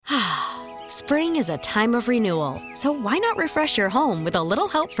Spring is a time of renewal, so why not refresh your home with a little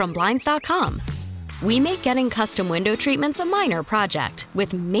help from Blinds.com? We make getting custom window treatments a minor project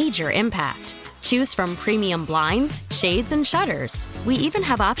with major impact. Choose from premium blinds, shades, and shutters. We even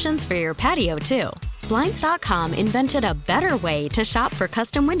have options for your patio, too. Blinds.com invented a better way to shop for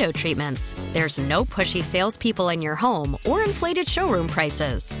custom window treatments. There's no pushy salespeople in your home or inflated showroom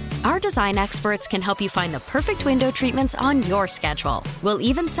prices. Our design experts can help you find the perfect window treatments on your schedule. We'll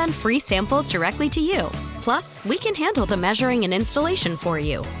even send free samples directly to you. Plus, we can handle the measuring and installation for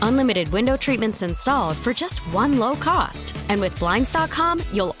you. Unlimited window treatments installed for just one low cost. And with Blinds.com,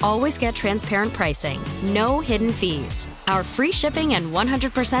 you'll always get transparent pricing. No hidden fees. Our free shipping and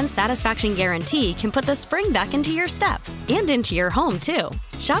 100% satisfaction guarantee can put the spring back into your step and into your home, too.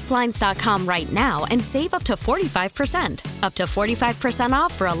 Shop Blinds.com right now and save up to 45%. Up to 45%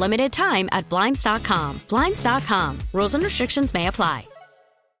 off for a limited time at Blinds.com. Blinds.com. Rules and restrictions may apply.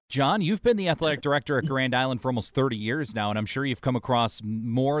 John, you've been the athletic director at Grand Island for almost 30 years now, and I'm sure you've come across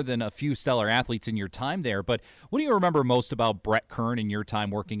more than a few stellar athletes in your time there. But what do you remember most about Brett Kern in your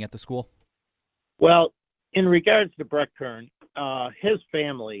time working at the school? Well, in regards to Brett Kern, his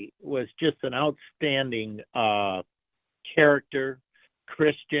family was just an outstanding character,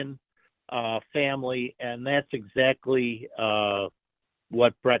 Christian family, and that's exactly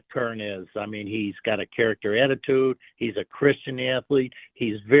what Brett Kern is. I mean, he's got a character attitude. He's a Christian athlete.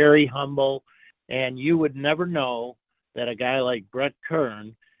 He's very humble, and you would never know that a guy like Brett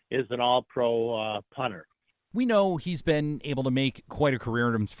Kern is an all-pro punter. We know he's been able to make quite a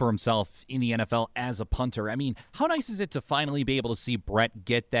career for himself in the NFL as a punter. I mean, how nice is it to finally be able to see Brett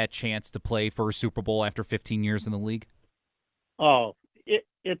get that chance to play for a Super Bowl after 15 years in the league? Oh,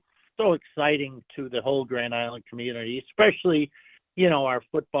 it's so exciting to the whole Grand Island community, especially, our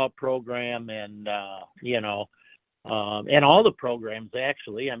football program and, and all the programs,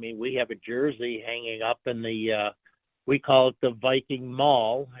 actually. I mean, we have a jersey hanging up in we call it the Viking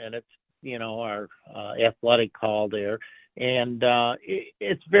Mall, and it's, our athletic hall there. And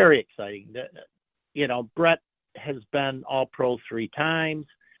it's very exciting. Brett has been All-Pro 3 times.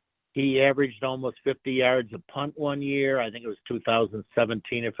 He averaged almost 50 yards a punt one year. I think it was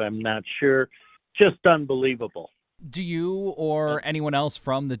 2017, if I'm not sure. Just unbelievable. Do you or anyone else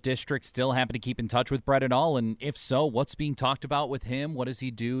from the district still happen to keep in touch with Brett at all? And if so, what's being talked about with him? What does he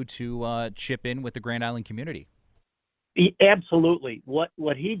do to chip in with the Grand Island community? Absolutely. What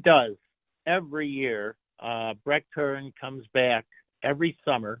he does every year, Brett Kern comes back every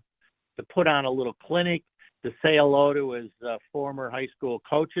summer to put on a little clinic, to say hello to his former high school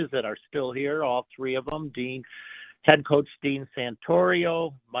coaches that are still here, all three of them, head coach Dean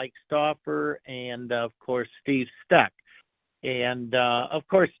Santorio, Mike Stauffer, and, of course, Steve Steck. And, of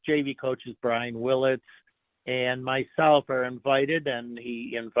course, JV coaches Brian Willits and myself are invited, and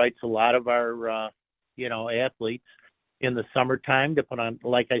he invites a lot of our, athletes in the summertime to put on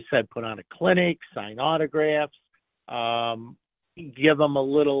a clinic, sign autographs, give them a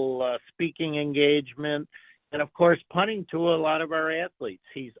little speaking engagement, and, of course, punting to a lot of our athletes.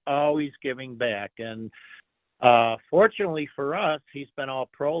 He's always giving back. And fortunately for us, he's been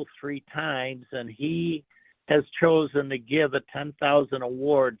All-Pro 3 times, and he has chosen to give a $10,000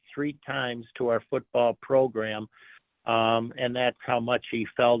 award 3 times to our football program, and that's how much he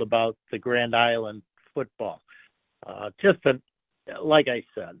felt about the Grand Island football. Like I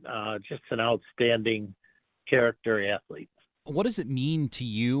said, just an outstanding character athlete. What does it mean to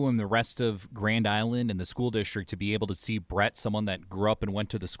you and the rest of Grand Island and the school district to be able to see Brett, someone that grew up and went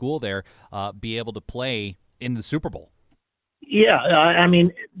to the school there, be able to play in the Super Bowl? Yeah, I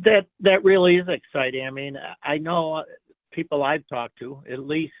mean, that really is exciting. I mean, I know people I've talked to, at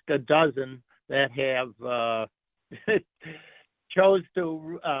least a dozen that have chose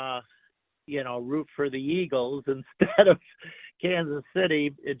to, root for the Eagles instead of Kansas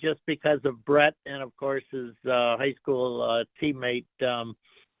City, just because of Brett and, of course, his high school teammate,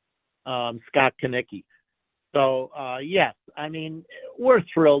 Scott Kanicki. So, yes, I mean, we're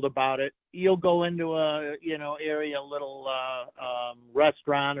thrilled about it. You'll go into a, area, little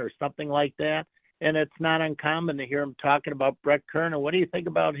restaurant or something like that, and it's not uncommon to hear them talking about Brett Kern. What do you think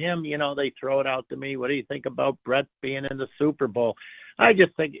about him? They throw it out to me. What do you think about Brett being in the Super Bowl? I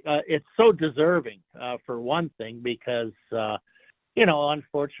just think it's so deserving, for one thing, because,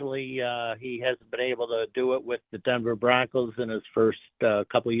 unfortunately, he hasn't been able to do it with the Denver Broncos in his first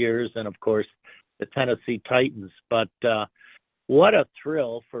couple of years, and, of course, the Tennessee Titans. But what a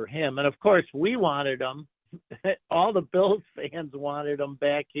thrill for him. And, of course, we wanted him. All the Bills fans wanted him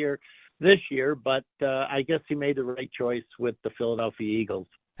back here this year, but I guess he made the right choice with the Philadelphia Eagles.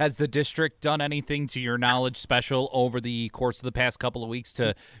 Has the district done anything, to your knowledge, special over the course of the past couple of weeks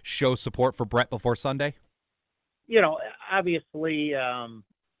to show support for Brett before Sunday? Obviously,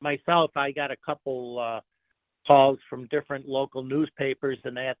 myself, I got a couple calls from different local newspapers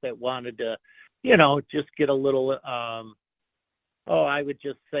and that wanted to, just get a little, I would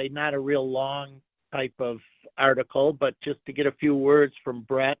just say not a real long type of article, but just to get a few words from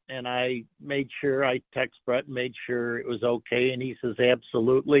Brett. And I made sure I text Brett and made sure it was okay. And he says,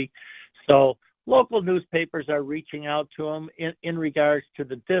 absolutely. So local newspapers are reaching out to him in regards to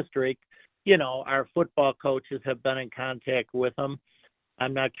the district. Our football coaches have been in contact with him.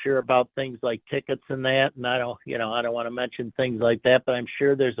 I'm not sure about things like tickets and that. And I don't want to mention things like that, but I'm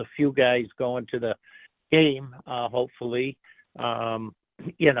sure there's a few guys going to the game, hopefully. And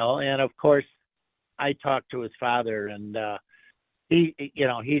of course, I talked to his father, and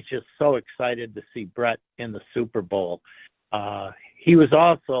he's just so excited to see Brett in the Super Bowl. He was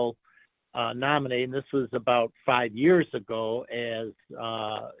also nominated, and this was about 5 years ago, as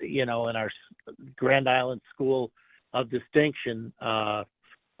in our Grand Island School of Distinction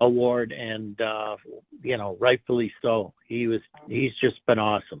award, and rightfully so. He's just been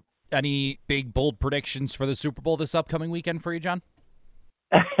awesome. Any big bold predictions for the Super Bowl this upcoming weekend for you, John?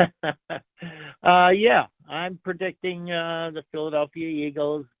 Yeah, I'm predicting the Philadelphia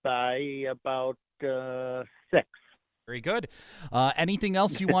Eagles by about 6. Very good. Anything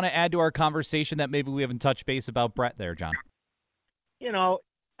else you want to add to our conversation that maybe we haven't touched base about Brett there, John?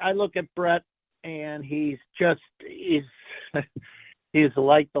 I look at Brett, and he's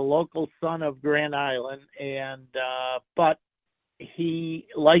like the local son of Grand Island, and but he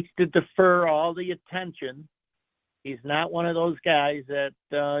likes to defer all the attention. He's not one of those guys that,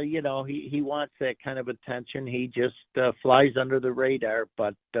 he wants that kind of attention. He just flies under the radar.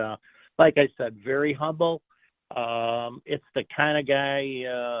 But like I said, very humble. It's the kind of guy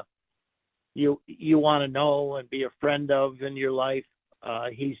you want to know and be a friend of in your life.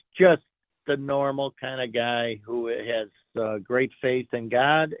 He's just the normal kind of guy who has great faith in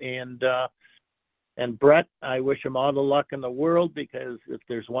God. And Brett, I wish him all the luck in the world, because if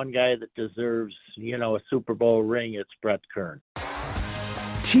there's one guy that deserves, a Super Bowl ring, it's Brett Kern.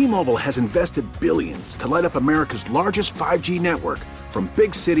 T-Mobile has invested billions to light up America's largest 5G network, from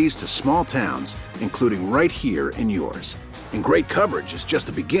big cities to small towns, including right here in yours. And great coverage is just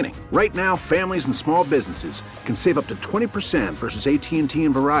the beginning. Right now, families and small businesses can save up to 20% versus AT&T and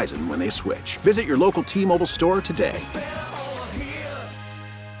Verizon when they switch. Visit your local T-Mobile store today.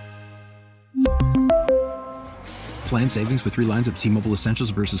 Plan savings with 3 lines of T-Mobile Essentials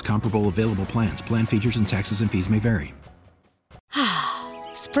versus comparable available plans. Plan features and taxes and fees may vary.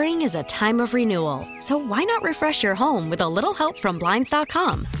 Spring is a time of renewal, so why not refresh your home with a little help from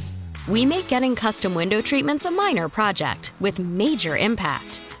Blinds.com? We make getting custom window treatments a minor project with major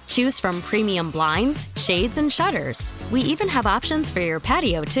impact. Choose from premium blinds, shades, and shutters. We even have options for your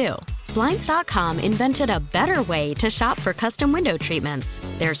patio, too. Blinds.com invented a better way to shop for custom window treatments.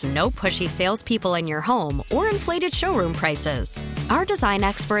 There's no pushy salespeople in your home or inflated showroom prices. Our design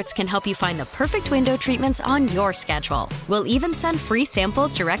experts can help you find the perfect window treatments on your schedule. We'll even send free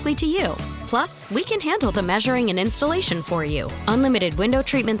samples directly to you. Plus, we can handle the measuring and installation for you. Unlimited window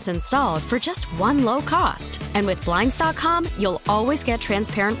treatments installed for just one low cost. And with Blinds.com, you'll always get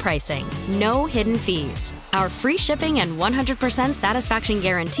transparent pricing. No hidden fees. Our free shipping and 100% satisfaction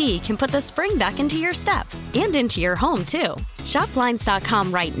guarantee can put the spring back into your step and into your home, too. Shop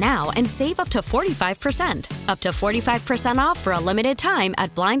Blinds.com right now and save up to 45%. Up to 45% off for a limited time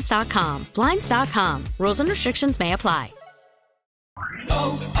at Blinds.com. Blinds.com. Rules and restrictions may apply.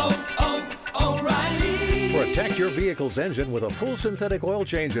 Protect your vehicle's engine with a full synthetic oil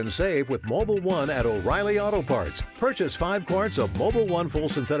change and save with Mobil 1 at O'Reilly Auto Parts. Purchase 5 quarts of Mobil 1 full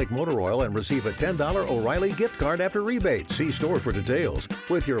synthetic motor oil and receive a $10 O'Reilly gift card after rebate. See store for details.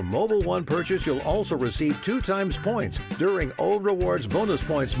 With your Mobil 1 purchase, you'll also receive 2 times points during O Rewards Bonus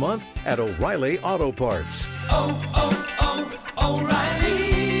Points Month at O'Reilly Auto Parts.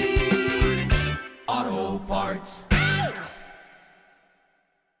 O'Reilly Auto Parts.